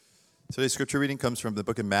Today's scripture reading comes from the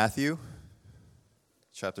book of Matthew,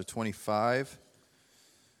 chapter 25,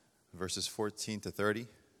 verses 14 to 30.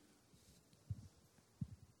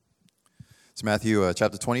 It's Matthew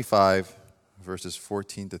chapter 25, verses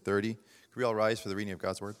 14 to 30. Could we all rise for the reading of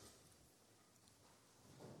God's word?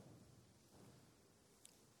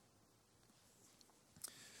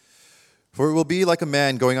 For it will be like a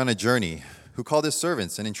man going on a journey who called his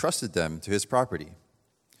servants and entrusted them to his property.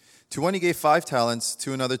 To one he gave 5 talents,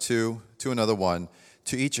 to another 2, to another 1,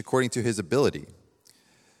 to each according to his ability.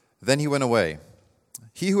 Then he went away.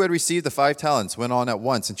 He who had received the 5 talents went on at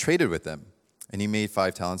once and traded with them, and he made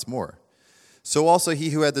 5 talents more. So also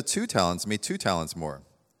he who had the 2 talents made 2 talents more.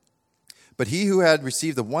 But he who had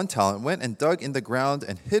received the 1 talent went and dug in the ground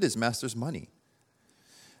and hid his master's money.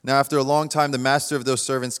 Now after a long time the master of those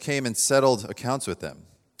servants came and settled accounts with them.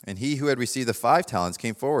 And he who had received the 5 talents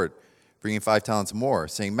came forward, bringing 5 talents more,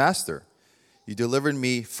 saying, Master, you delivered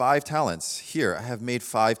me 5 talents. Here, I have made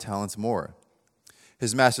 5 talents more.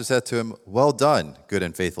 His master said to him, Well done, good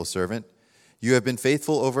and faithful servant. You have been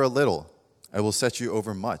faithful over a little. I will set you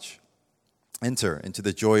over much. Enter into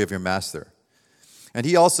the joy of your master. And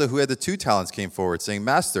he also, who had the 2 talents, came forward, saying,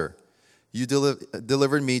 Master, you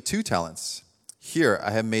delivered me 2 talents. Here,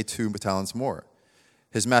 I have made 2 talents more.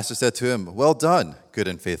 His master said to him, Well done, good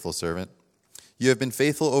and faithful servant. You have been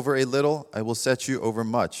faithful over a little, I will set you over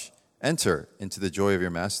much. Enter into the joy of your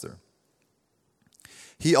master.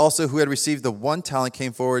 He also who had received the 1 talent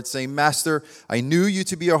came forward, saying, Master, I knew you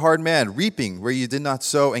to be a hard man, reaping where you did not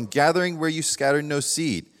sow, and gathering where you scattered no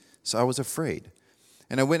seed. So I was afraid.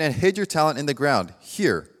 And I went and hid your talent in the ground.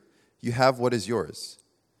 Here, you have what is yours.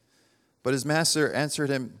 But his master answered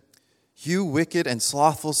him, You wicked and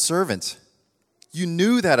slothful servant. You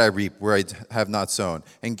knew that I reap where I have not sown,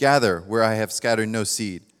 and gather where I have scattered no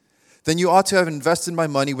seed. Then you ought to have invested my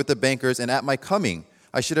money with the bankers, and at my coming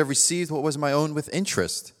I should have received what was my own with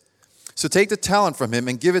interest. So take the talent from him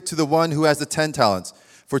and give it to the one who has the 10 talents.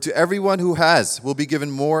 For to everyone who has will be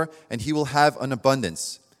given more, and he will have an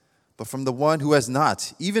abundance. But from the one who has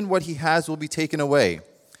not, even what he has will be taken away.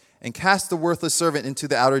 And cast the worthless servant into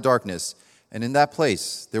the outer darkness, and in that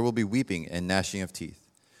place there will be weeping and gnashing of teeth.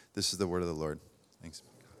 This is the word of the Lord. Thanks.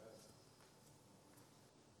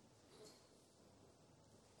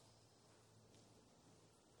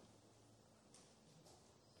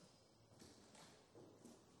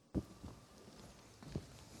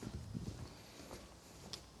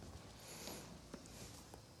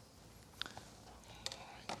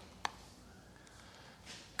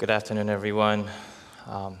 Good afternoon, everyone.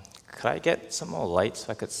 Could I get some more light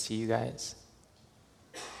so I could see you guys?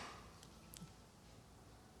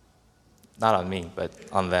 Not on me, but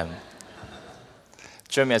on them.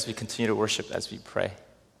 Join me as we continue to worship, as we pray.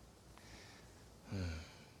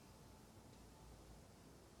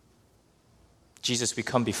 Jesus, we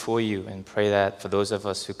come before you and pray that for those of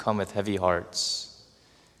us who come with heavy hearts,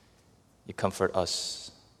 you comfort us.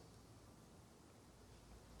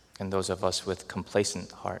 And those of us with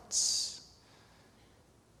complacent hearts,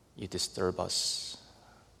 you disturb us.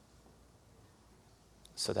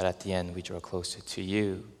 So that at the end we draw closer to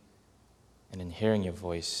you, and in hearing your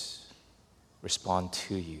voice, respond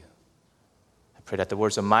to you. I pray that the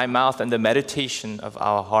words of my mouth and the meditation of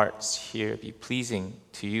our hearts here be pleasing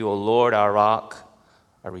to you, O Lord, our rock,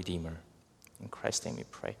 our Redeemer. In Christ's name we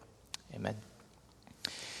pray. Amen.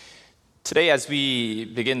 Today, as we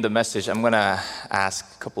begin the message, I'm going to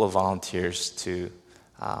ask a couple of volunteers to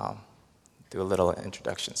do a little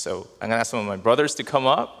introduction. So I'm going to ask some of my brothers to come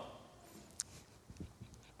up.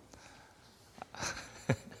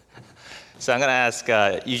 So I'm going to ask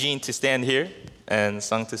Eugene to stand here and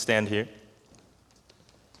Sung to stand here.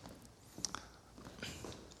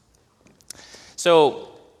 So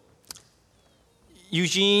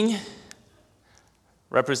Eugene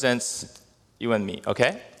represents you and me,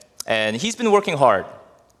 okay? And he's been working hard.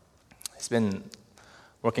 He's been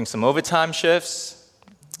working some overtime shifts.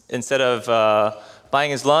 Instead of buying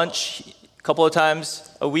his lunch a couple of times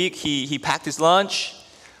a week, he packed his lunch.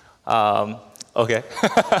 Okay.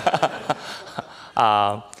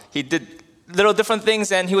 He did little different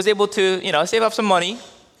things, and he was able to, save up some money.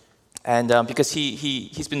 And because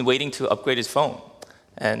he's been waiting to upgrade his phone,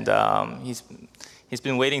 and he's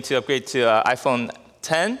been waiting to upgrade to iPhone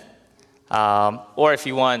 10, or if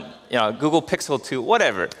you want, Google Pixel 2,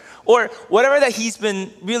 whatever, or whatever that he's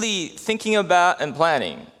been really thinking about and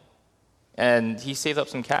planning, and he saved up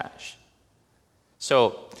some cash.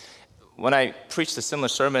 So when I preached a similar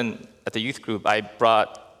sermon at the youth group, I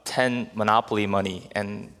brought 10 Monopoly money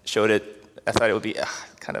and showed it. I thought it would be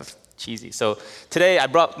kind of cheesy. So today I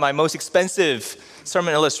brought my most expensive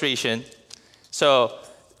sermon illustration. So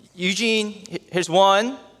Eugene, here's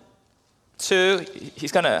 1, 2.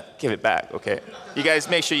 He's going to give it back, okay? You guys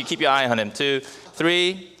make sure you keep your eye on him. 2,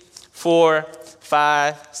 3, 4,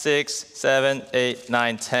 5, 6, 7, 8,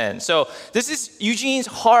 9, 10. So this is Eugene's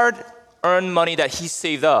hard-earned money that he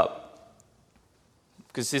saved up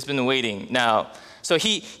because he's been waiting. Now, so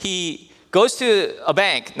he goes to a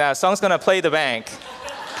bank. Now, Sung's going to play the bank.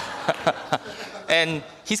 And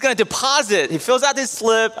he's going to deposit. He fills out this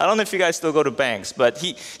slip. I don't know if you guys still go to banks, but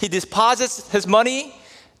he deposits his money,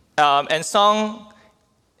 and Sung,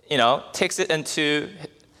 takes it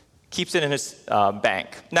keeps it in his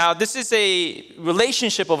bank. Now, this is a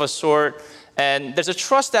relationship of a sort, and there's a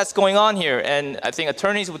trust that's going on here, and I think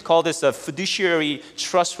attorneys would call this a fiduciary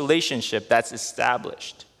trust relationship that's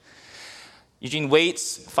established. Eugene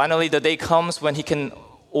waits. Finally, the day comes when he can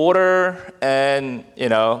order, and,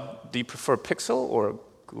 do you prefer Pixel or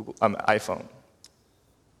Google, iPhone?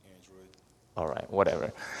 Android. All right,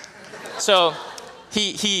 whatever. So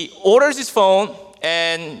he orders his phone,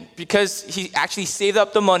 and because he actually saved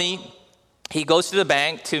up the money, he goes to the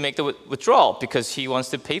bank to make the withdrawal because he wants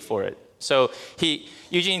to pay for it. So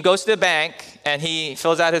Eugene goes to the bank, and he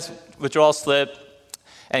fills out his withdrawal slip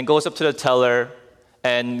and goes up to the teller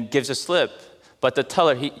and gives a slip. But the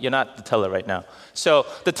teller, you're not the teller right now. So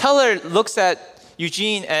the teller looks at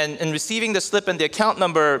Eugene, and in receiving the slip and the account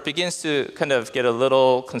number, begins to kind of get a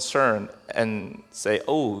little concerned and say,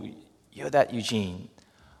 "Oh, you're that Eugene.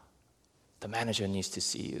 The manager needs to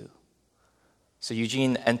see you." So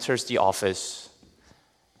Eugene enters the office,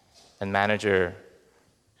 and manager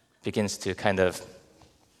begins to kind of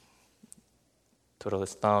twiddle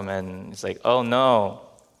his thumb, and he's like, "Oh no."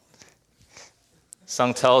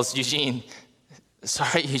 Sung tells Eugene,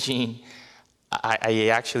 "Sorry, Eugene, I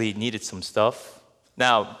actually needed some stuff."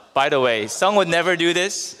 Now, by the way, Sung would never do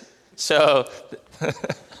this. So,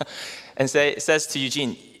 and says to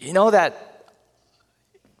Eugene, "You know that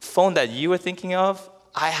phone that you were thinking of?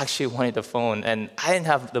 I actually wanted the phone, and I didn't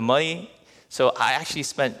have the money, so I actually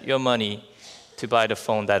spent your money to buy the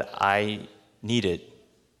phone that I needed."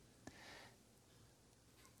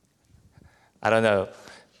 I don't know.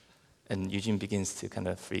 And Eugene begins to kind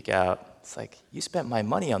of freak out. It's like, "You spent my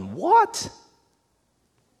money on what?"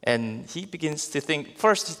 And he begins to think,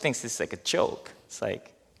 first he thinks it's like a joke. It's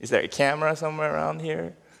like, is there a camera somewhere around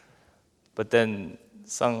here? But then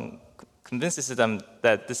Sung convinces them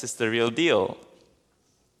that this is the real deal.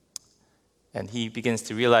 And he begins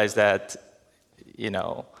to realize that,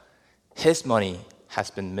 his money has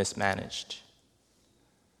been mismanaged.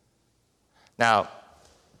 Now,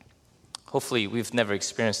 hopefully we've never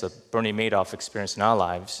experienced a Bernie Madoff experience in our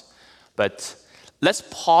lives, but let's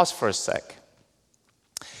pause for a sec.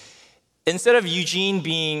 Instead of Eugene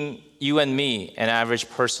being you and me, an average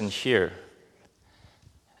person here,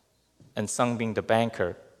 and Sung being the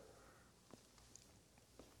banker,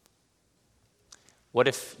 what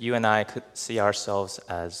if you and I could see ourselves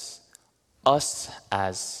as us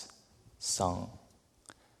as Sung,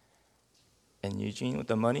 and Eugene with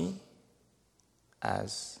the money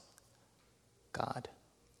as God?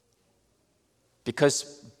 Because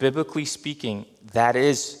biblically speaking, that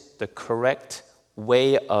is the correct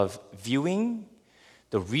way of viewing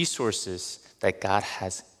the resources that God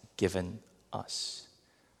has given us.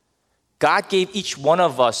 God gave each one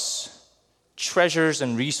of us treasures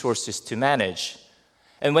and resources to manage.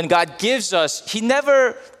 And when God gives us, He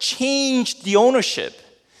never changed the ownership.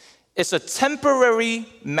 It's a temporary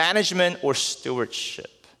management or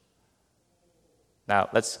stewardship. Now,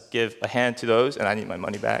 let's give a hand to those, and I need my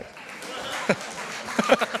money back.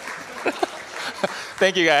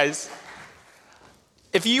 Thank you, guys.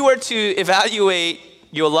 If you were to evaluate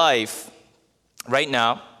your life right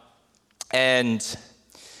now, and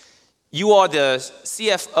you are the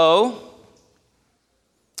CFO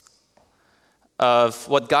of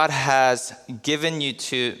what God has given you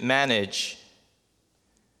to manage,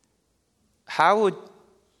 God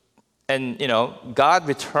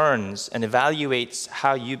returns and evaluates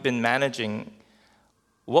how you've been managing,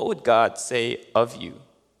 what would God say of you?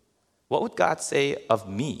 What would God say of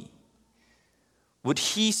me? Would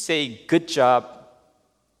He say, "Good job,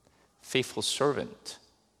 faithful servant"?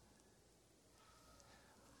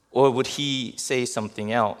 Or would He say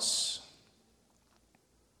something else?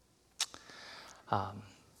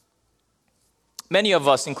 Many of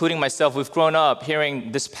us, including myself, we've grown up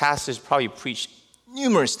hearing this passage probably preached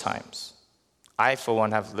numerous times. I, for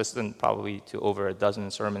one, have listened probably to over a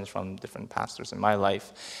dozen sermons from different pastors in my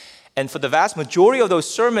life. And for the vast majority of those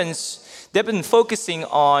sermons, they've been focusing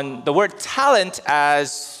on the word talent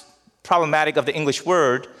as problematic of the English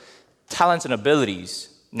word, talents and abilities,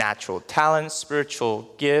 natural talents,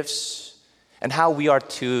 spiritual gifts. and how we are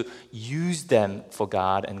to use them for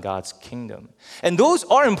God and God's kingdom. And those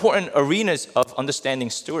are important arenas of understanding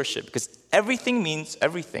stewardship because everything means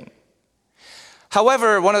everything.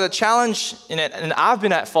 However, one of the challenges in it, and I've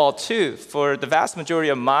been at fault too, for the vast majority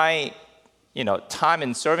of my time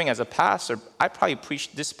in serving as a pastor, I probably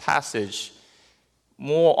preached this passage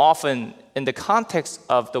more often in the context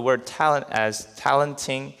of the word talent as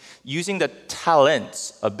talenting, using the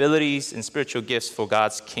talents, abilities, and spiritual gifts for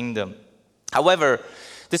God's kingdom. However,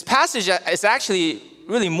 this passage is actually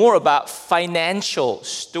really more about financial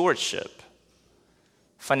stewardship,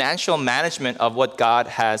 financial management of what God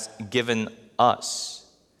has given us.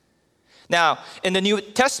 Now, in the New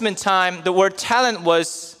Testament time, the word talent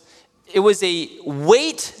was a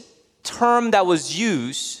weight term that was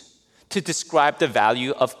used to describe the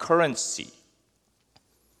value of currency.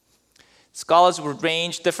 Scholars would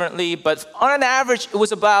range differently, but on an average, it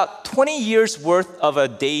was about 20 years worth of a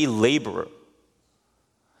day laborer.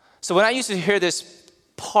 So when I used to hear this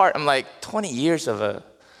part, I'm like, 20 years of a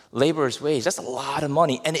laborer's wage, that's a lot of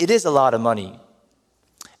money, and it is a lot of money.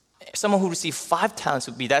 Someone who received 5 talents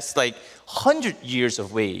that's like 100 years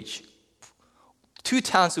of wage. 2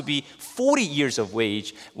 talents would be 40 years of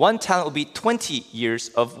wage. 1 talent would be 20 years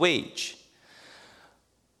of wage.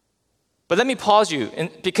 But let me pause you,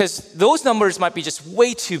 because those numbers might be just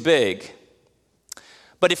way too big.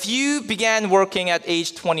 But if you began working at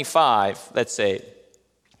age 25, let's say,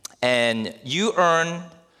 and you earn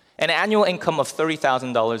an annual income of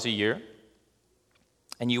 $30,000 a year,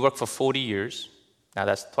 and you work for 40 years, now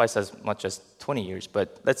that's twice as much as 20 years,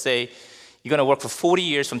 but let's say you're going to work for 40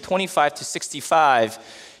 years, from 25 to 65.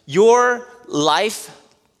 Your life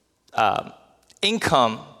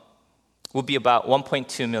income will be about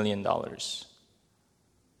 $1.2 million.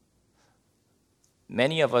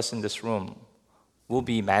 Many of us in this room will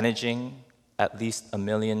be managing at least $1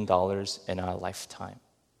 million in our lifetime.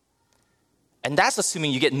 And that's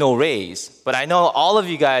assuming you get no raise. But I know all of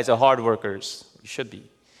you guys are hard workers. You should be.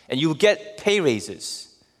 And you get pay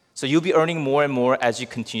raises. So you'll be earning more and more as you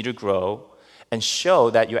continue to grow and show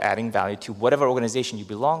that you're adding value to whatever organization you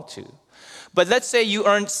belong to. But let's say you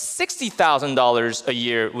earn $60,000 a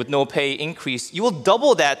year with no pay increase. You will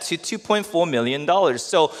double that to $2.4 million.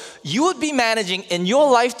 So you would be managing in your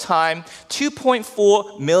lifetime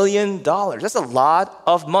 $2.4 million. That's a lot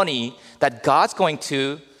of money that God's going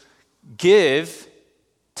to give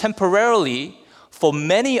temporarily for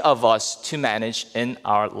many of us to manage in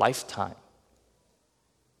our lifetime.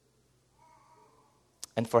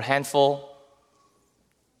 And for a handful,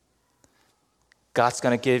 God's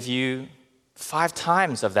going to give you 5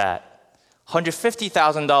 times of that.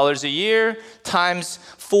 $150,000 a year times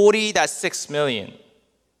 40, that's $6 million.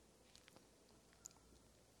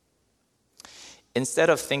 Instead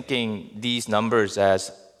of thinking these numbers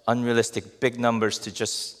as unrealistic big numbers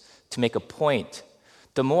to make a point,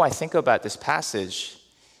 the more I think about this passage,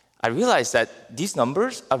 I realize that these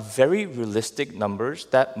numbers are very realistic numbers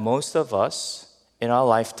that most of us in our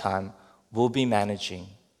lifetime will be managing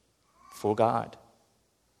for God.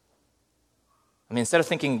 I mean, instead of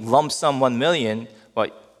thinking lump sum 1 million,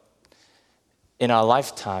 but in our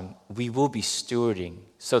lifetime, we will be stewarding.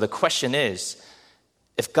 So the question is,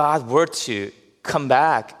 if God were to come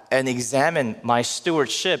back and examine my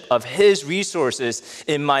stewardship of His resources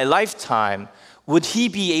in my lifetime, would He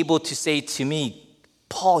be able to say to me,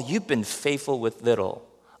 Paul, you've been faithful with little.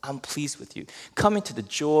 I'm pleased with you. Come into the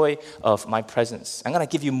joy of my presence. I'm going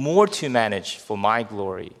to give you more to manage for my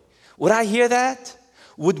glory. Would I hear that?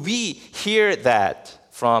 Would we hear that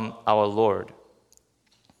from our Lord?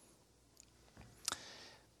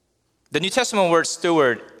 The New Testament word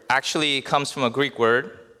steward actually comes from a Greek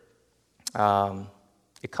word.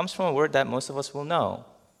 It comes from a word that most of us will know,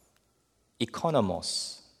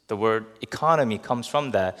 economos. The word economy comes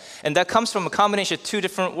from that. And that comes from a combination of 2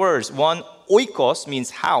 different words. One, oikos,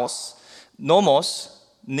 means house. Nomos,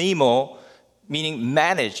 nemo, meaning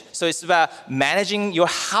manage. So it's about managing your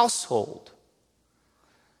household.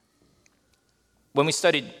 When we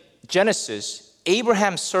studied Genesis,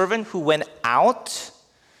 Abraham's servant who went out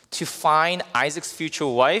to find Isaac's future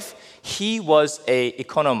wife, he was an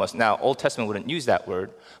economos. Now, Old Testament wouldn't use that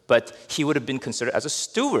word, but he would have been considered as a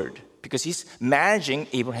steward because he's managing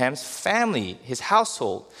Abraham's family, his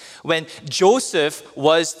household. When Joseph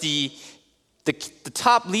was the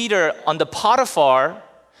top leader on the Potiphar,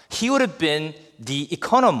 he would have been the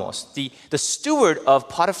economos, the steward of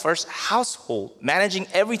Potiphar's household, managing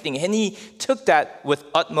everything. And he took that with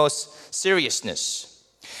utmost seriousness.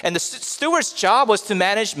 And the steward's job was to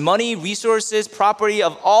manage money, resources, property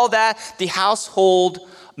of all that the household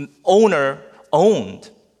owner owned.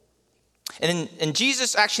 And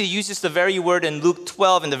Jesus actually uses the very word in Luke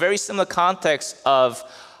 12 in the very similar context of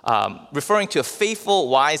referring to a faithful,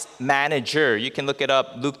 wise manager. You can look it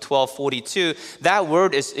up, Luke 12:42. That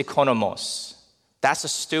word is economos. That's a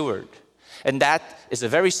steward. And that is a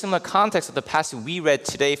very similar context of the passage we read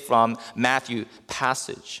today from Matthew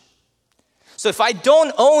passage. So if I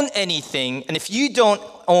don't own anything, and if you don't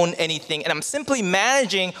own anything, and I'm simply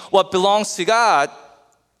managing what belongs to God,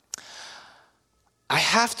 I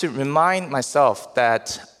have to remind myself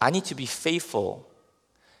that I need to be faithful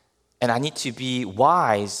and I need to be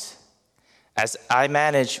wise as I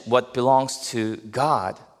manage what belongs to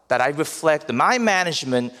God, that I reflect, that my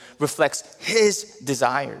management reflects His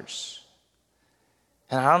desires.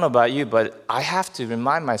 And I don't know about you, but I have to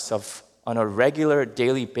remind myself on a regular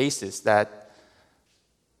daily basis that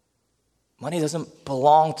money doesn't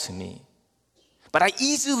belong to me. But I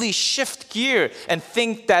easily shift gear and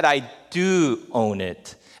think that I do own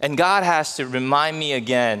it. And God has to remind me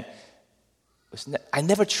again, I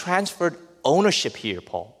never transferred ownership here,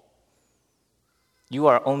 Paul. You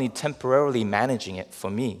are only temporarily managing it for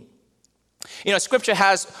me. You know, Scripture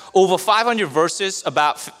has over 500 verses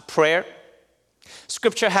about prayer.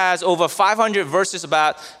 Scripture has over 500 verses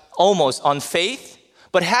about almost on faith,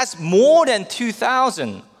 but has more than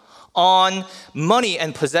 2,000 on money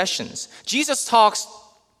and possessions. Jesus talks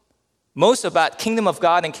most about kingdom of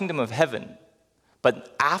God and kingdom of heaven.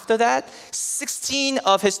 But after that, 16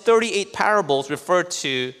 of his 38 parables refer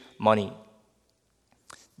to money.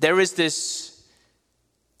 There is this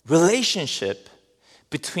relationship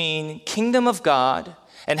between kingdom of God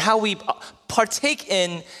and how we partake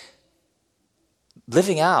in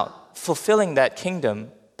living out, fulfilling that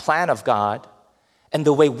kingdom plan of God, and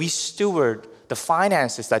the way we steward the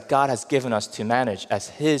finances that God has given us to manage as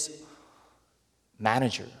His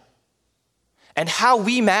manager. And how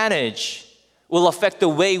we manage will affect the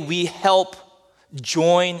way we help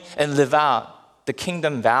join and live out the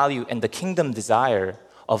kingdom value and the kingdom desire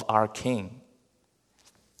of our King.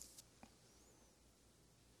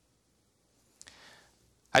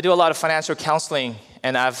 I do a lot of financial counseling,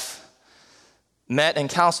 and I've met and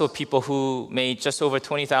counseled people who made just over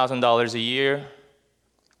 $20,000 a year,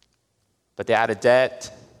 but they're out of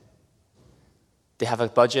debt, they have a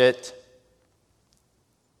budget,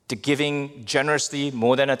 they're giving generously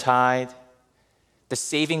more than a tithe, they're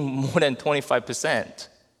saving more than 25%.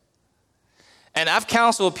 And I've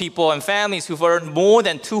counseled people and families who've earned more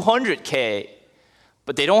than $200K,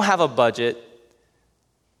 but they don't have a budget,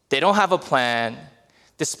 they don't have a plan,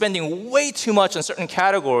 they're spending way too much on certain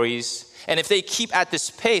categories. And if they keep at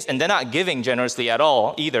this pace, and they're not giving generously at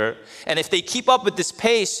all either, and if they keep up with this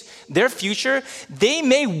pace, their future, they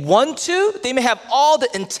may have all the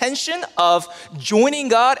intention of joining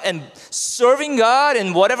God and serving God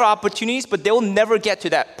in whatever opportunities, but they will never get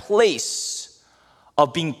to that place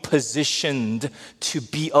of being positioned to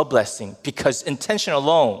be a blessing, because intention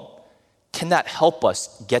alone cannot help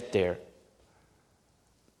us get there.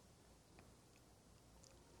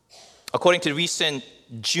 According to recent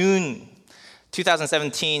June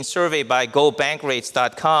 2017 survey by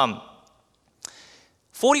GoBankRates.com,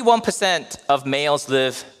 41% of males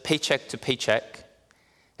live paycheck to paycheck,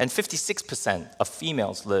 and 56% of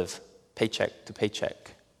females live paycheck to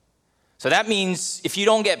paycheck. So that means if you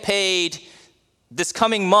don't get paid this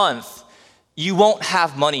coming month, you won't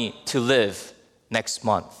have money to live next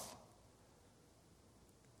month.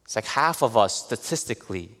 It's like half of us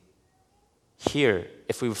statistically here,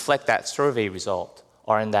 if we reflect that survey result,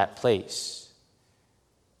 are in that place.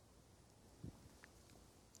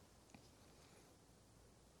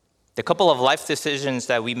 The couple of life decisions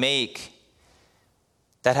that we make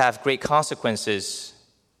that have great consequences,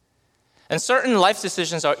 and certain life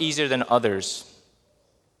decisions are easier than others.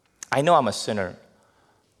 I know I'm a sinner.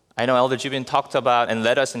 I know Elder Jubin talked about and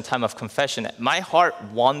led us in time of confession. My heart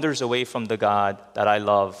wanders away from the God that I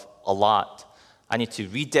love a lot. I need to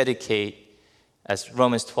rededicate, as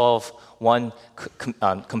Romans 12:1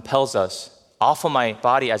 compels us, offer my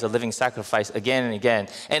body as a living sacrifice again and again.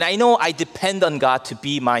 And I know I depend on God to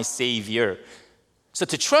be my Savior. So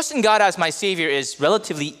to trust in God as my Savior is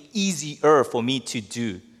relatively easier for me to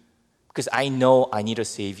do, because I know I need a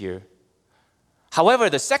Savior. However,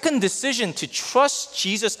 the second decision to trust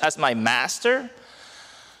Jesus as my master,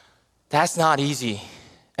 that's not easy.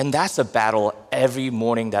 And that's a battle every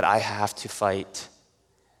morning that I have to fight.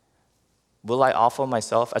 Will I offer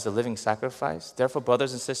myself as a living sacrifice? Therefore,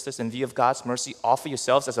 brothers and sisters, in view of God's mercy, offer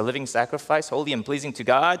yourselves as a living sacrifice, holy and pleasing to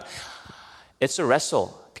God. It's a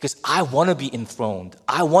wrestle, because I want to be enthroned.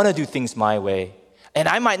 I want to do things my way. And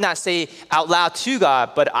I might not say out loud to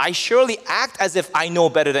God, but I surely act as if I know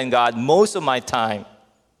better than God most of my time.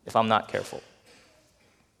 if I'm not careful.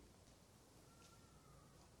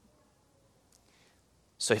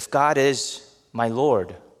 So if God is my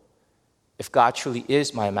Lord, if God truly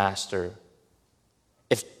is my master,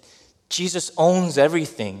 if Jesus owns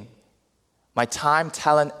everything, my time,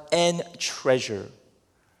 talent, and treasure,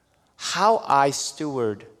 how I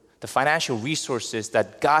steward the financial resources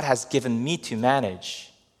that God has given me to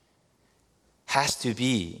manage has to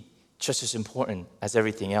be just as important as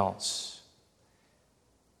everything else.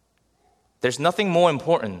 There's nothing more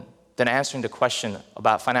important than answering the question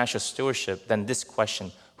about financial stewardship than this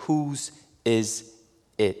question: whose is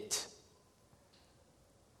it?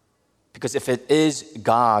 Because if it is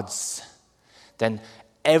God's, then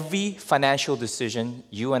every financial decision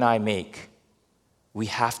you and I make, we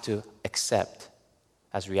have to accept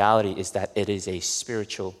as reality is that it is a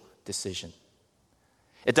spiritual decision.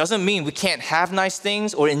 It doesn't mean we can't have nice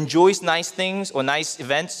things or enjoy nice things or nice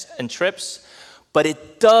events and trips, but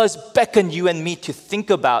it does beckon you and me to think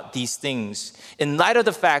about these things in light of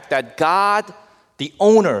the fact that God, the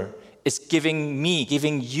owner, is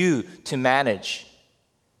giving you to manage.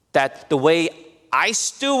 That the way I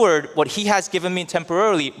steward what He has given me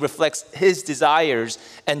temporarily reflects His desires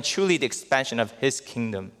and truly the expansion of His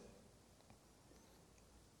kingdom.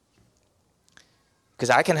 Because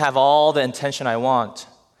I can have all the intention I want,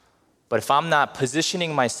 but if I'm not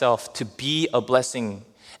positioning myself to be a blessing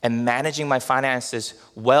and managing my finances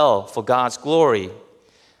well for God's glory,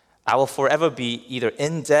 I will forever be either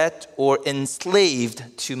in debt or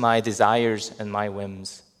enslaved to my desires and my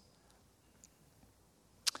whims.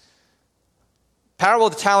 Parable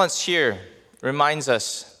of the Talents here reminds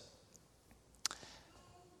us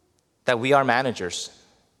that we are managers,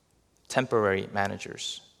 temporary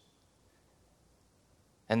managers.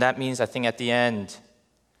 And that means, I think at the end,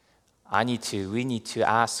 we need to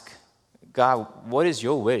ask, God, what is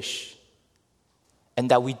your wish?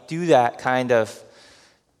 And that we do that kind of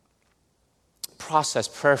process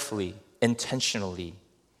prayerfully, intentionally,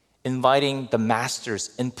 inviting the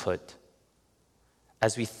Master's input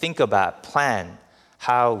as we think about, plan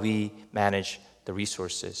how we manage the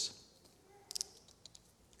resources.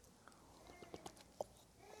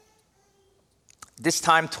 This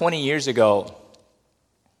time 20 years ago,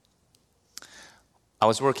 I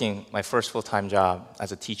was working my first full-time job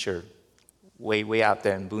as a teacher way out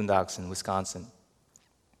there in boondocks in Wisconsin.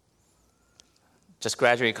 Just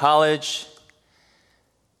graduated college.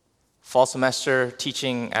 Fall semester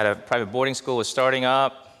teaching at a private boarding school was starting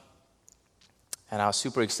up, and I was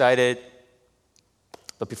super excited.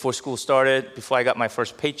 But before school started, before I got my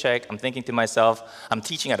first paycheck, I'm thinking to myself, I'm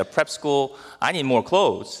teaching at a prep school, I need more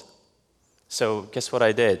clothes. So guess what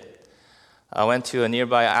I did? I went to a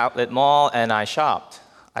nearby outlet mall and I shopped.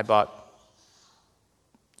 I bought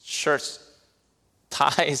shirts,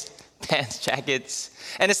 ties, pants, jackets.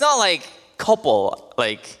 And it's not like couple,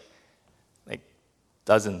 like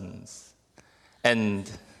dozens.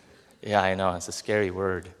 And yeah, I know, it's a scary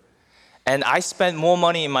word. And I spent more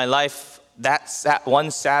money in my life that one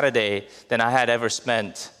Saturday than I had ever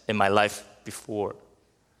spent in my life before.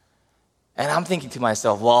 And I'm thinking to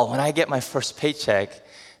myself, well, when I get my first paycheck,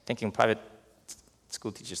 thinking private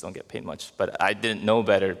school teachers don't get paid much, but I didn't know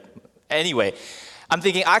better. Anyway, I'm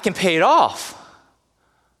thinking I can pay it off.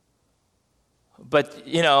 But,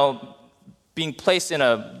 being placed in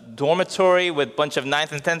a dormitory with a bunch of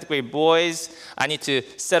 9th and 10th grade boys, I need to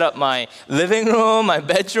set up my living room, my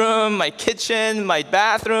bedroom, my kitchen, my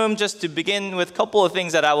bathroom, just to begin with a couple of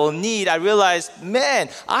things that I will need. I realized, man,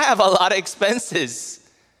 I have a lot of expenses.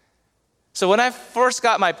 So when I first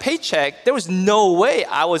got my paycheck, there was no way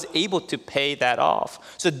I was able to pay that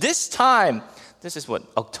off. So this time, this is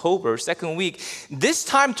October, second week. This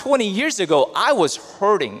time 20 years ago, I was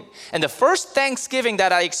hurting. And the first Thanksgiving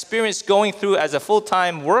that I experienced going through as a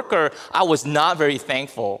full-time worker, I was not very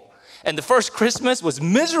thankful. And the first Christmas was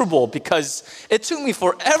miserable because it took me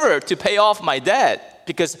forever to pay off my debt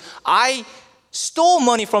because I stole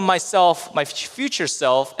money from myself, my future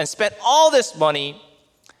self, and spent all this money,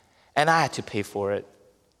 and I had to pay for it.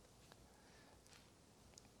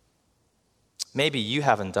 Maybe you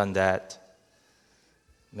haven't done that.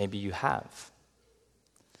 Maybe you have.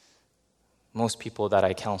 Most people that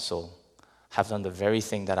I counsel have done the very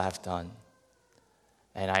thing that I've done,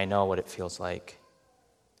 and I know what it feels like.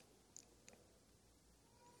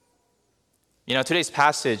 Today's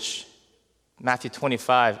passage, Matthew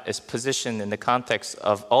 25, is positioned in the context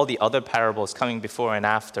of all the other parables coming before and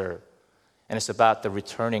after, and it's about the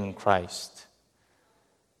returning Christ.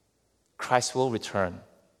 Christ will return,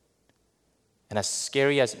 and as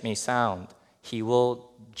scary as it may sound, He will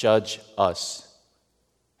judge us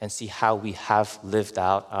and see how we have lived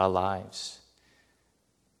out our lives.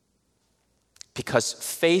 Because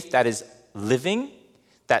faith that is living,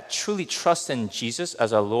 that truly trusts in Jesus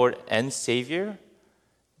as our Lord and Savior,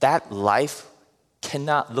 that life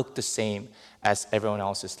cannot look the same as everyone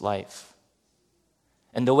else's life.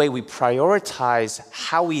 And the way we prioritize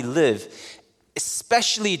how we live,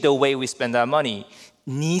 especially the way we spend our money,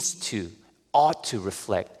 ought to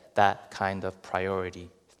reflect that kind of priority.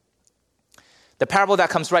 The parable that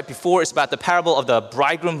comes right before is about the parable of the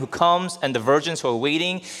bridegroom who comes and the virgins who are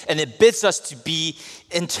waiting, and it bids us to be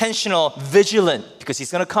intentional, vigilant, because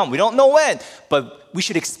he's going to come. We don't know when, but we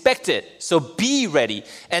should expect it. So be ready.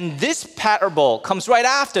 And this parable comes right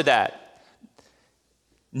after that.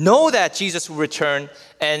 Know that Jesus will return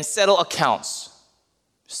and settle accounts.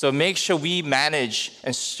 So make sure we manage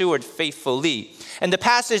and steward faithfully. And the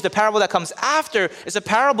parable that comes after is a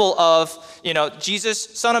parable of,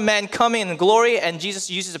 Jesus, Son of Man, coming in glory. And Jesus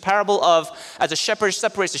uses a parable of, as a shepherd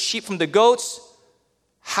separates the sheep from the goats,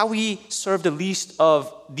 how we serve the least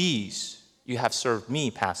of these. You have served me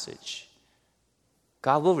passage.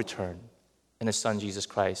 God will return in His Son, Jesus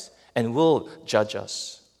Christ, and will judge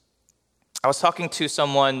us. I was talking to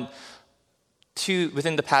someone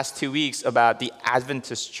within the past 2 weeks about the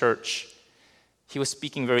Adventist church. He was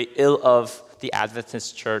speaking very ill of the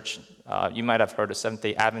Adventist church. You might have heard of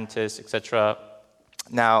Seventh-day Adventists, etc.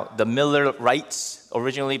 Now, the Millerites,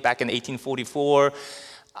 originally back in 1844,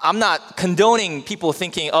 I'm not condoning people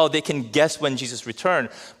thinking, they can guess when Jesus returned.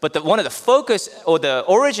 But one of the focus or the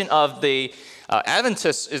origin of the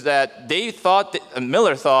Adventists is that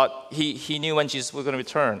Miller thought he knew when Jesus was going to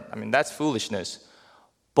return. I mean, that's foolishness.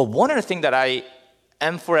 But one of the things that I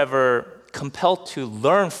am forever compelled to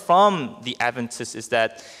learn from the Adventists is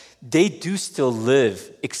that they do still live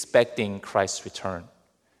expecting Christ's return.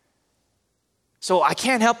 So I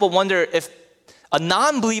can't help but wonder if a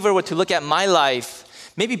non-believer were to look at my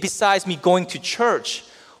life, maybe besides me going to church,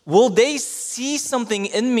 will they see something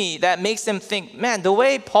in me that makes them think, man, the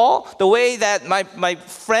way that my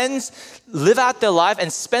friends live out their life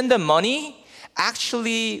and spend their money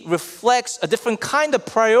actually reflects a different kind of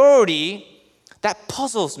priority that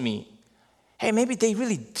puzzles me. Hey, maybe they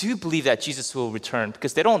really do believe that Jesus will return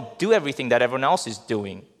because they don't do everything that everyone else is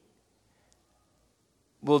doing.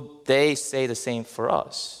 Will they say the same for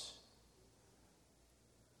us?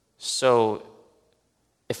 So,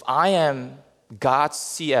 if I am God's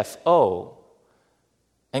CFO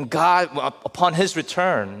and God, upon His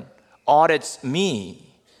return, audits me,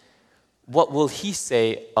 what will He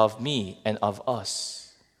say of me and of us?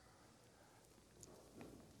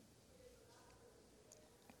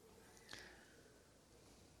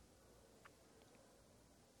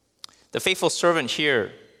 The faithful servant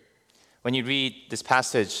here, when you read this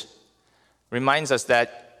passage, reminds us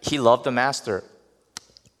that he loved the master.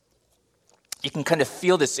 You can kind of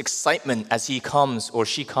feel this excitement as he comes or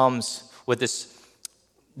she comes with this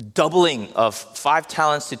doubling of 5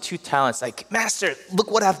 talents to 2 talents. Like, Master,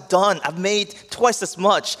 look what I've done. I've made twice as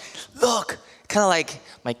much. Look, kind of like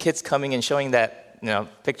my kids coming and showing that,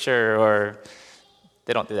 picture, or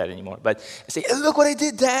they don't do that anymore. But I say, look what I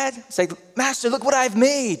did, Dad. It's like, Master, look what I've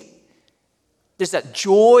made. There's that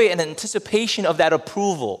joy and anticipation of that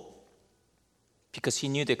approval because he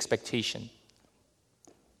knew the expectation.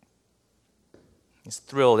 He's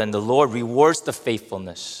thrilled, and the Lord rewards the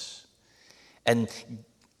faithfulness and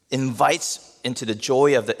invites into the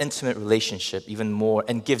joy of the intimate relationship even more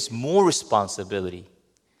and gives more responsibility.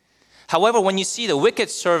 However, when you see the wicked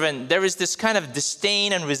servant, there is this kind of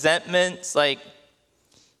disdain and resentment. It's like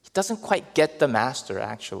he doesn't quite get the master,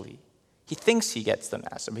 actually. He thinks he gets the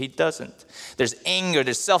master, but he doesn't. There's anger,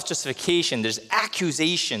 there's self-justification, there's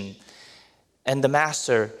accusation, and the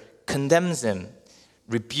master condemns him,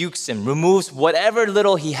 rebukes him, removes whatever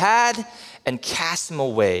little he had, and casts him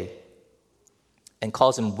away, and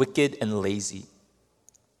calls him wicked and lazy.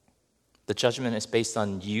 The judgment is based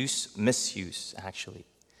on misuse, actually.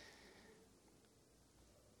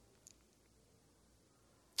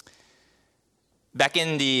 Back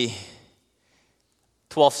in the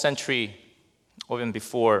 12th century, or even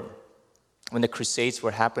before, when the Crusades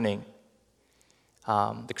were happening,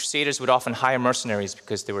 the Crusaders would often hire mercenaries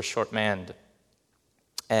because they were short-manned.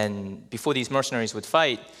 And before these mercenaries would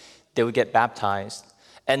fight, they would get baptized.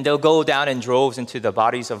 And they'll go down in droves into the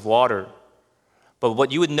bodies of water. But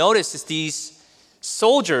what you would notice is these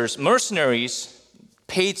soldiers, mercenaries,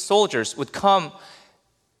 paid soldiers, would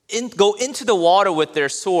go into the water with their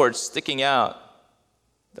swords sticking out.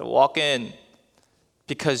 They'll walk in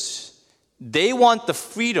because they want the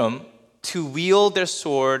freedom to wield their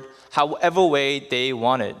sword however way they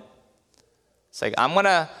want it. It's like, I'm going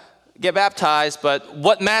to get baptized, but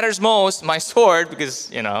what matters most, my sword,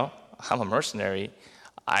 because, I'm a mercenary.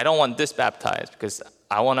 I don't want this baptized because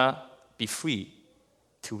I want to be free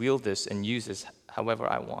to wield this and use this however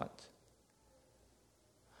I want.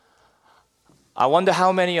 I wonder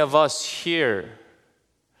how many of us here,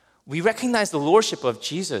 we recognize the lordship of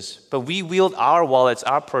Jesus, but we wield our wallets,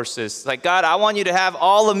 our purses. Like, God, I want you to have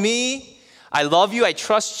all of me. I love you. I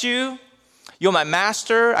trust you. You're my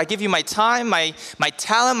master. I give you my time, my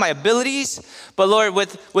talent, my abilities. But Lord,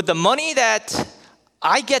 with the money that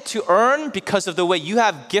I get to earn because of the way you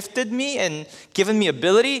have gifted me and given me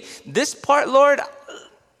ability, this part, Lord,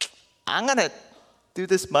 I'm going to do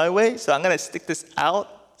this my way. So I'm going to stick this out.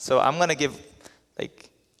 So I'm going to give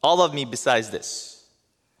all of me besides this.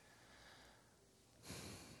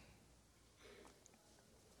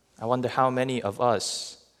 I wonder how many of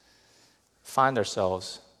us find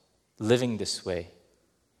ourselves living this way.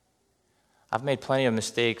 I've made plenty of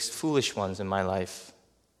mistakes, foolish ones in my life.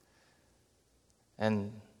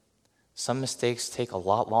 And some mistakes take a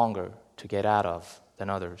lot longer to get out of than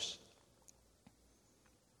others.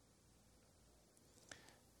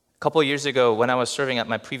 A couple of years ago, when I was serving at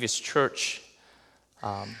my previous church,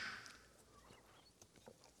 on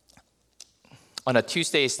a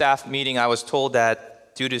Tuesday staff meeting, I was told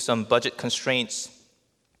that due to some budget constraints,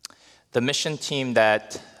 the mission team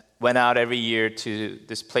that went out every year to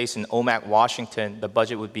this place in Omak, Washington, the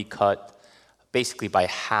budget would be cut basically by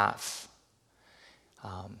half.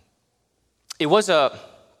 It was a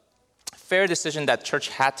fair decision that church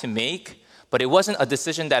had to make, but it wasn't a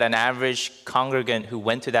decision that an average congregant who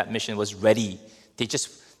went to that mission was ready. They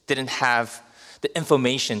just didn't have the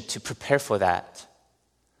information to prepare for that.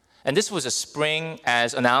 And this was a spring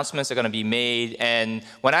as announcements are going to be made. And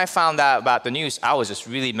when I found out about the news, I was just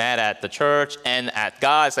really mad at the church and at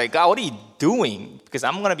God. It's like, God, what are you doing? Because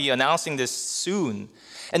I'm going to be announcing this soon.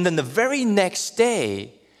 And then the very next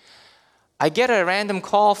day, I get a random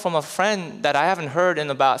call from a friend that I haven't heard in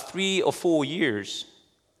about 3 or 4 years.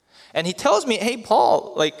 And he tells me, hey,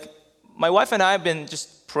 Paul, my wife and I have been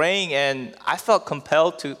just praying, and I felt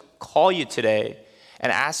compelled to call you today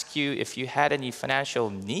and ask you if you had any financial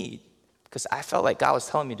need, because I felt like God was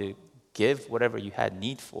telling me to give whatever you had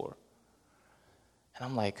need for. And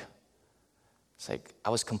I'm like, it's like I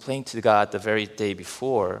was complaining to God the very day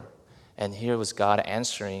before, and here was God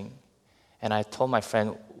answering. And I told my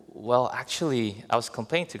friend, well, actually, I was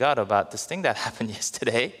complaining to God about this thing that happened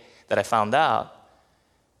yesterday that I found out,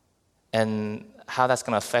 and how that's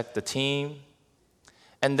going to affect the team.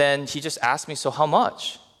 And then he just asked me, so how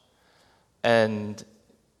much? And,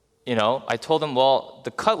 I told him, well,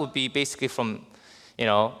 the cut would be basically from,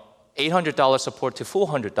 $800 support to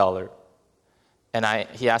 $400. And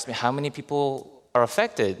he asked me, how many people are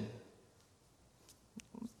affected?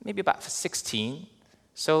 Maybe about 16.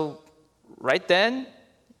 So right then,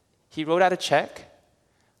 he wrote out a check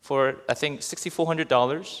for, I think,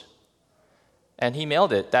 $6,400. And he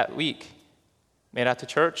mailed it that week. Made it out to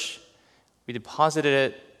church. We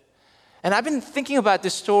deposited it. And I've been thinking about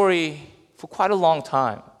this story for quite a long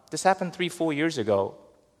time. This happened 3-4 years ago.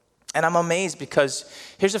 And I'm amazed because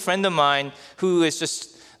here's a friend of mine who is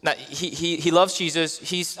just, he loves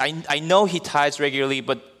Jesus. I know he tithes regularly,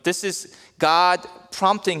 but this is God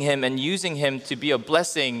prompting him and using him to be a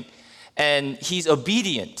blessing. And he's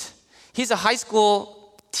obedient. He's a high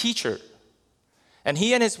school teacher. And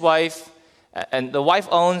he and his wife, and the wife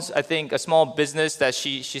owns, I think, a small business that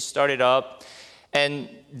she started up. And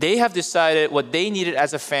they have decided what they needed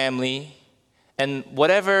as a family, and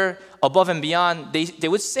whatever above and beyond, they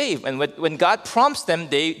would save. And when God prompts them,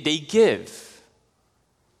 they give.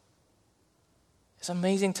 It's an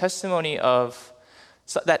amazing testimony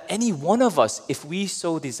that any one of us, if we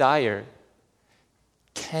so desire,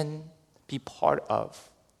 can be part of.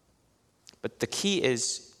 But the key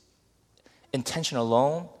is intention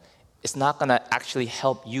alone is not going to actually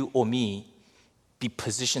help you or me be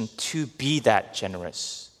positioned to be that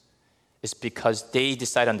generous. It's because they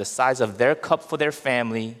decide on the size of their cup for their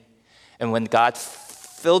family, and when God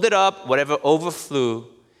filled it up, whatever overflew,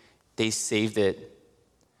 they saved it.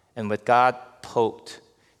 And with God poked,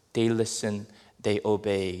 they listened, they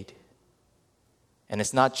obeyed. And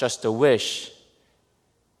it's not just a wish.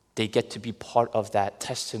 They get to be part of that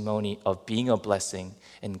testimony of being a blessing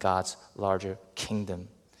in God's larger kingdom.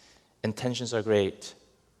 Intentions are great,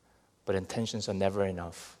 but intentions are never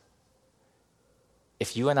enough.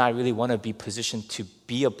 If you and I really want to be positioned to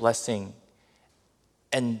be a blessing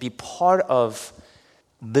and be part of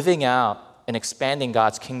living out and expanding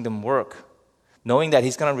God's kingdom work, knowing that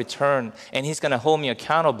He's going to return and He's going to hold me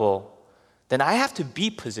accountable, then I have to be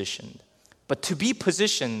positioned. But to be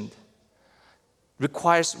positioned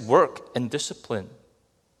requires work and discipline,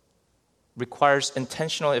 requires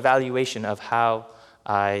intentional evaluation of how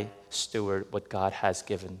I steward what God has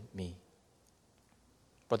given me.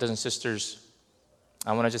 Brothers and sisters,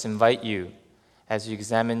 I want to just invite you as you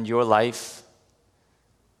examine your life.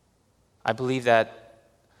 I believe that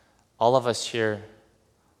all of us here,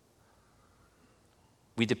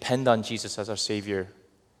 we depend on Jesus as our Savior.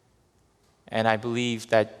 And I believe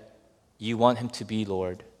that you want Him to be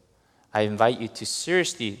Lord. I invite you to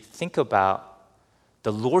seriously think about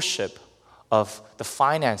the lordship of the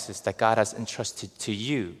finances that God has entrusted to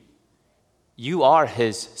you. You are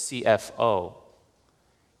His CFO.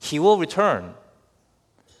 He will return.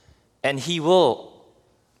 And He will,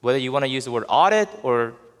 whether you want to use the word audit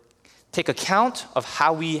or take account of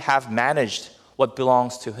how we have managed what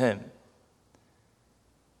belongs to Him.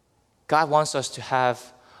 God wants us to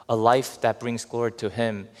have a life that brings glory to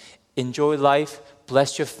Him. Enjoy life,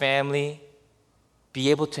 bless your family,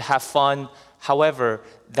 be able to have fun. However,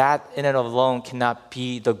 that in and of alone cannot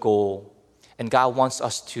be the goal. And God wants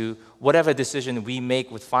us to, whatever decision we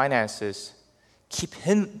make with finances, keep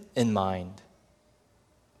Him in mind.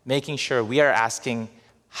 Making sure we are asking,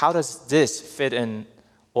 how does this fit in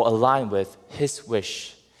or align with His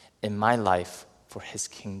wish in my life for His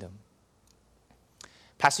kingdom?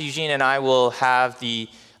 Pastor Eugene and I will have the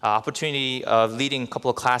opportunity of leading a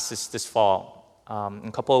couple of classes this fall. In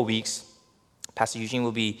a couple of weeks, Pastor Eugene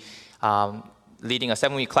will be leading a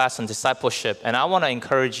 7-week class on discipleship. And I want to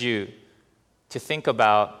encourage you to think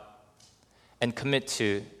about and commit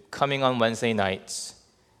to coming on Wednesday nights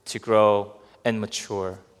to grow and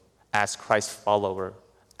mature as Christ's follower,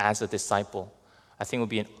 as a disciple. I think it will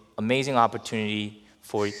be an amazing opportunity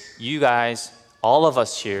for you guys, all of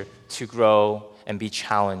us here, to grow and be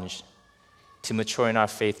challenged to mature in our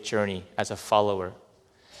faith journey as a follower.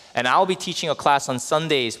 And I'll be teaching a class on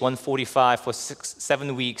Sundays, 1:45 for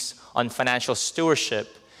 7 weeks on financial stewardship.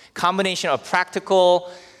 Combination of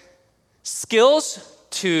practical skills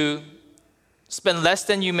to spend less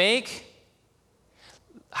than you make.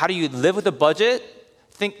 How do you live with a budget?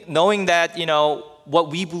 Knowing that, what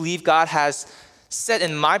we believe God has set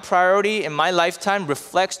in my priority in my lifetime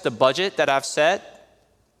reflects the budget that I've set,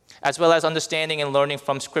 as well as understanding and learning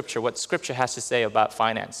from Scripture, what Scripture has to say about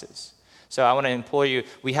finances. So I want to implore you,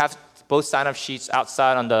 we have both sign-up sheets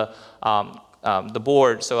outside on the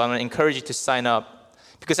board, so I'm going to encourage you to sign up.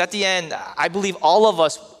 Because at the end, I believe all of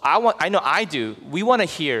us, I know I do, we want to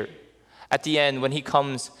hear at the end when He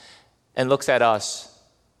comes and looks at us,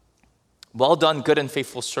 well done, good and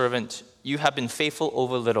faithful servant. You have been faithful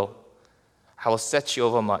over little. I will set you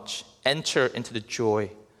over much. Enter into the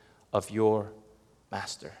joy of your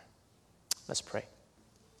master. Let's pray.